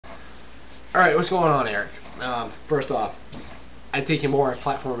All right, what's going on, Eric? First off, I take a more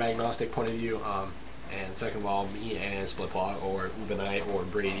platform agnostic point of view. And second of all, me and Splitpaw or Ubenite or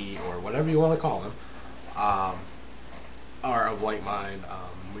Brady or whatever you want to call him um, are of like mind.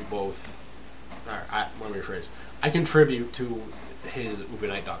 We both, let me rephrase, I contribute to his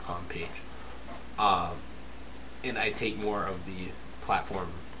Ubenite.com page. Um, and I take more of the platform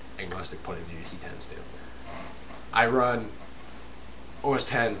agnostic point of view he tends to. I run OS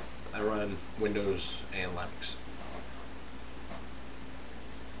 10, I run Windows and Linux.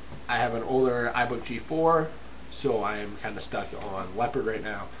 I have an older iBook G4, so I am kind of stuck on Leopard right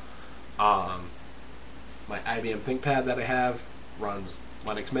now. Um, my IBM ThinkPad that I have runs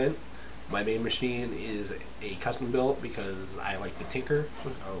Linux Mint. My main machine is a custom built because I like to tinker.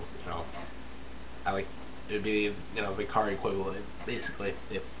 Oh, I like it would be the car equivalent basically.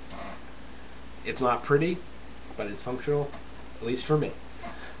 If it's not pretty, but it's functional, at least for me.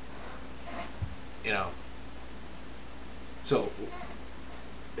 You know, so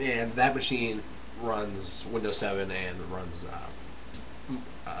and that machine runs Windows 7 and runs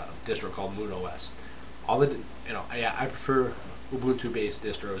distro called MoonOS. All the I prefer Ubuntu-based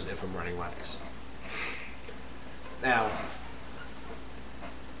distros if I'm running Linux. Now,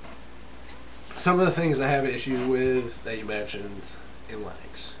 some of the things I have issues with that you mentioned in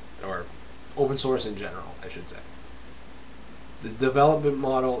Linux, or open source in general, I should say. The development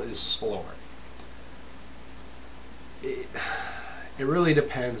model is slower. It, it really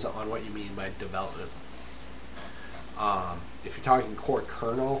depends on what you mean by development. If you're talking core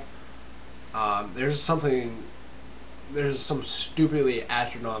kernel, there's some stupidly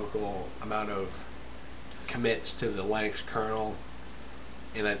astronomical amount of commits to the Linux kernel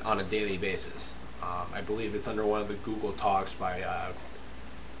on a daily basis. I believe it's under one of the Google Talks by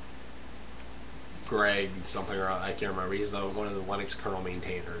Greg something or other. I can't remember. He's one of the Linux kernel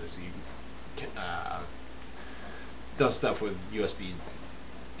maintainers. He does stuff with USB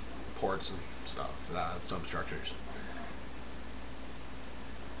ports and stuff, substructures.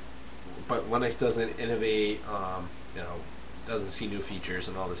 But Linux doesn't innovate. Doesn't see new features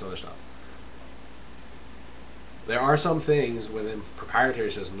and all this other stuff. There are some things within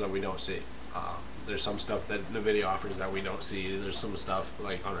proprietary systems that we don't see. There's some stuff that NVIDIA offers that we don't see. There's some stuff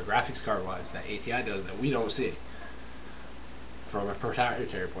like on a graphics card wise that ATI does that we don't see from a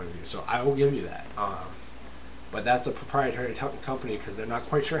proprietary point of view. So I will give you that. But that's a proprietary company because they're not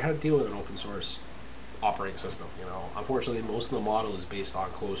quite sure how to deal with an open source operating system. Unfortunately, most of the model is based on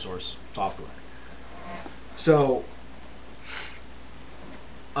closed source software. So,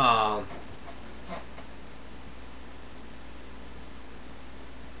 um,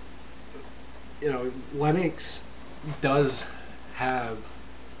 Linux does have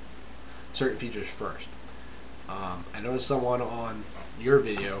certain features first. I noticed someone on your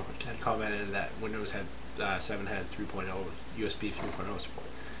video had commented that Windows had 7 had 3.0 USB 3.0 support.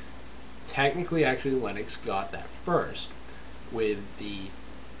 Technically, actually, Linux got that first with the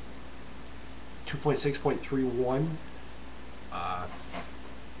 2.6.31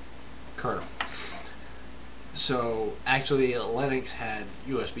 kernel. So actually, Linux had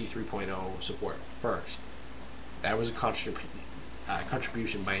USB 3.0 support first. That was a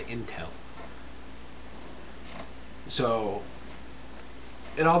contribution by Intel. So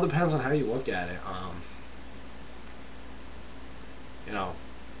it all depends on how you look at it.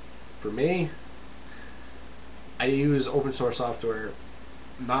 For me, I use open source software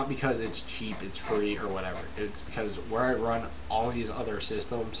not because it's cheap, it's free, or whatever. It's because where I run all these other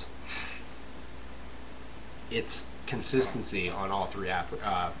systems, it's consistency on all three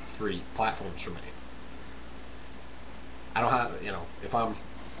platforms for me. I don't have, if I'm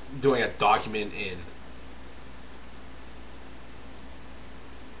doing a document in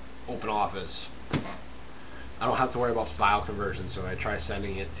OpenOffice, I don't have to worry about file conversion, so I try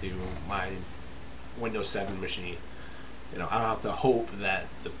sending it to my Windows 7 machine. I don't have to hope that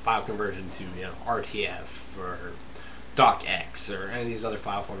the file conversion to RTF or DocX or any of these other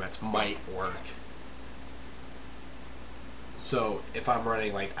file formats might work. So if I'm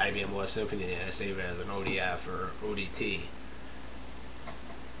running like IBM Lotus Symphony and I save it as an ODF or ODT,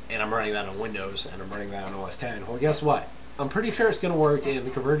 and I'm running that on Windows and I'm running that on OS 10, well, guess what? I'm pretty sure it's going to work and the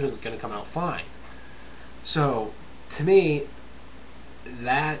conversion is going to come out fine. So, to me,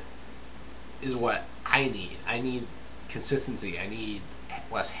 that is what I need. I need consistency. I need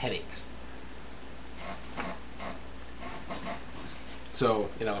less headaches. So,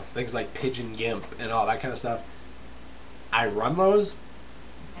 things like Pigeon GIMP and all that kind of stuff, I run those.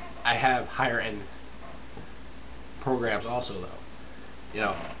 I have higher end programs also,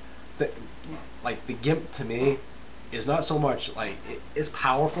 though. Like the GIMP to me is not so much like it's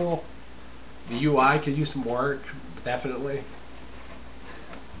powerful, The UI could use some work, definitely.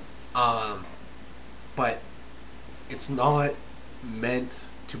 Um, but it's not meant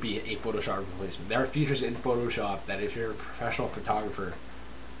to be a Photoshop replacement. There are features in Photoshop that if you're a professional photographer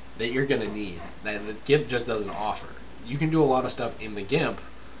that you're gonna need that the GIMP just doesn't offer. You can do a lot of stuff in the GIMP,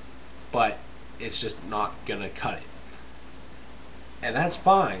 but it's just not gonna cut it. And that's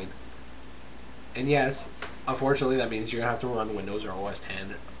fine. And yes, unfortunately that means you're gonna have to run Windows or OS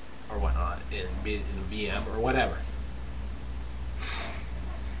 10 or whatnot in VM or whatever.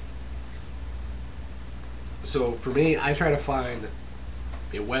 So for me, I try to find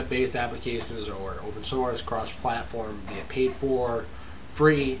web-based applications or open source, cross-platform, be it paid for,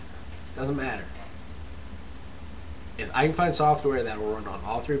 free, doesn't matter. If I can find software that will run on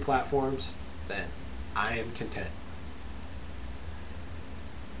all three platforms, then I am content.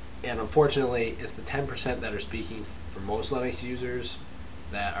 And unfortunately, it's the 10% that are speaking for most Linux users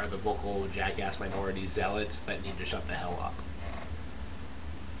that are the vocal jackass minority zealots that need to shut the hell up.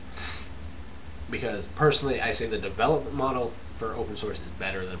 Because personally, I say the development model for open source is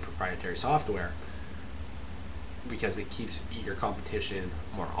better than proprietary software because it keeps your competition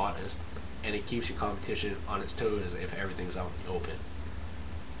more honest and it keeps your competition on its toes if everything's out in the open.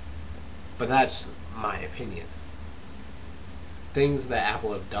 But that's my opinion. Things that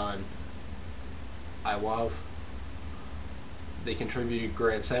Apple have done, I love. They contributed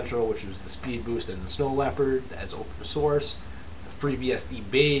Grand Central, which was the speed boost in Snow Leopard as open source, the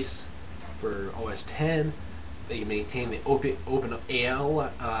FreeBSD base for OS 10. They maintain the open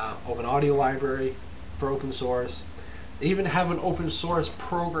audio library for open source. They even have an open source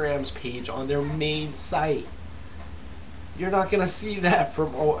programs page on their main site. You're not gonna see that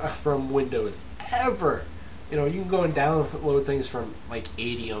from Windows ever. You know, you can go and download things from like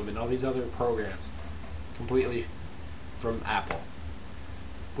Adium and all these other programs completely from Apple,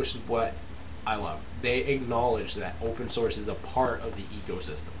 which is what I love. They acknowledge that open source is a part of the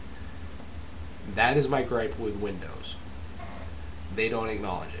ecosystem. That is my gripe with Windows. They don't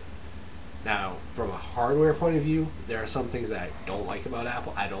acknowledge it. Now, from a hardware point of view, there are some things that I don't like about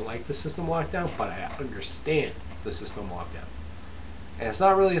Apple. I don't like the system lockdown, but I understand the system lockdown. And it's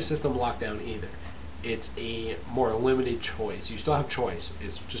not really a system lockdown either. It's a more limited choice. You still have choice.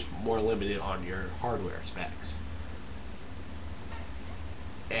 It's just more limited on your hardware specs.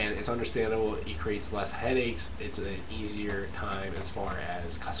 And it's understandable. It creates less headaches. It's an easier time as far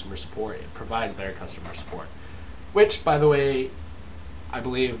as customer support. It provides better customer support. Which, by the way, I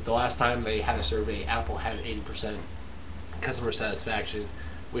believe the last time they had a survey, Apple had 80% customer satisfaction,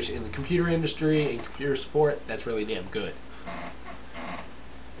 which in the computer industry and computer support, that's really damn good.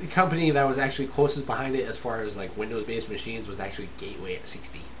 The company that was actually closest behind it as far as like Windows-based machines was actually Gateway at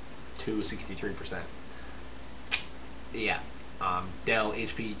 63%. Yeah. Dell,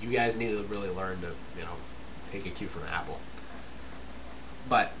 HP, you guys need to really learn to, take a cue from Apple.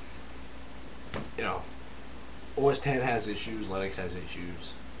 But, OS 10 has issues, Linux has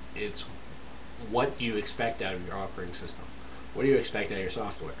issues. It's what you expect out of your operating system. What do you expect out of your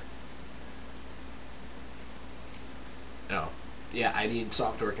software? Yeah, I need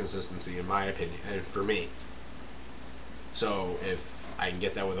software consistency in my opinion, and for me. So if I can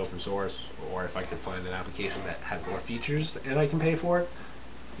get that with open source, or if I can find an application that has more features and I can pay for it,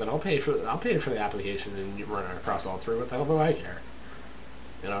 then I'll pay for the application and run it across all three. What the hell do I care?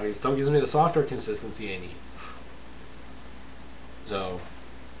 It still gives me the software consistency I need. So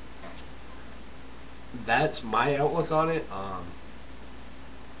that's my outlook on it.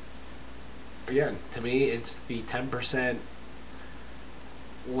 Again, to me, it's the 10%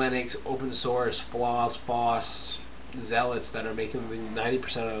 Linux open source flaws, FOSS zealots that are making the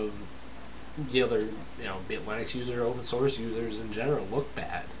 90% of the other, be it Linux users or open source users in general, look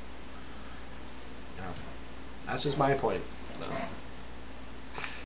bad. That's just my point. So.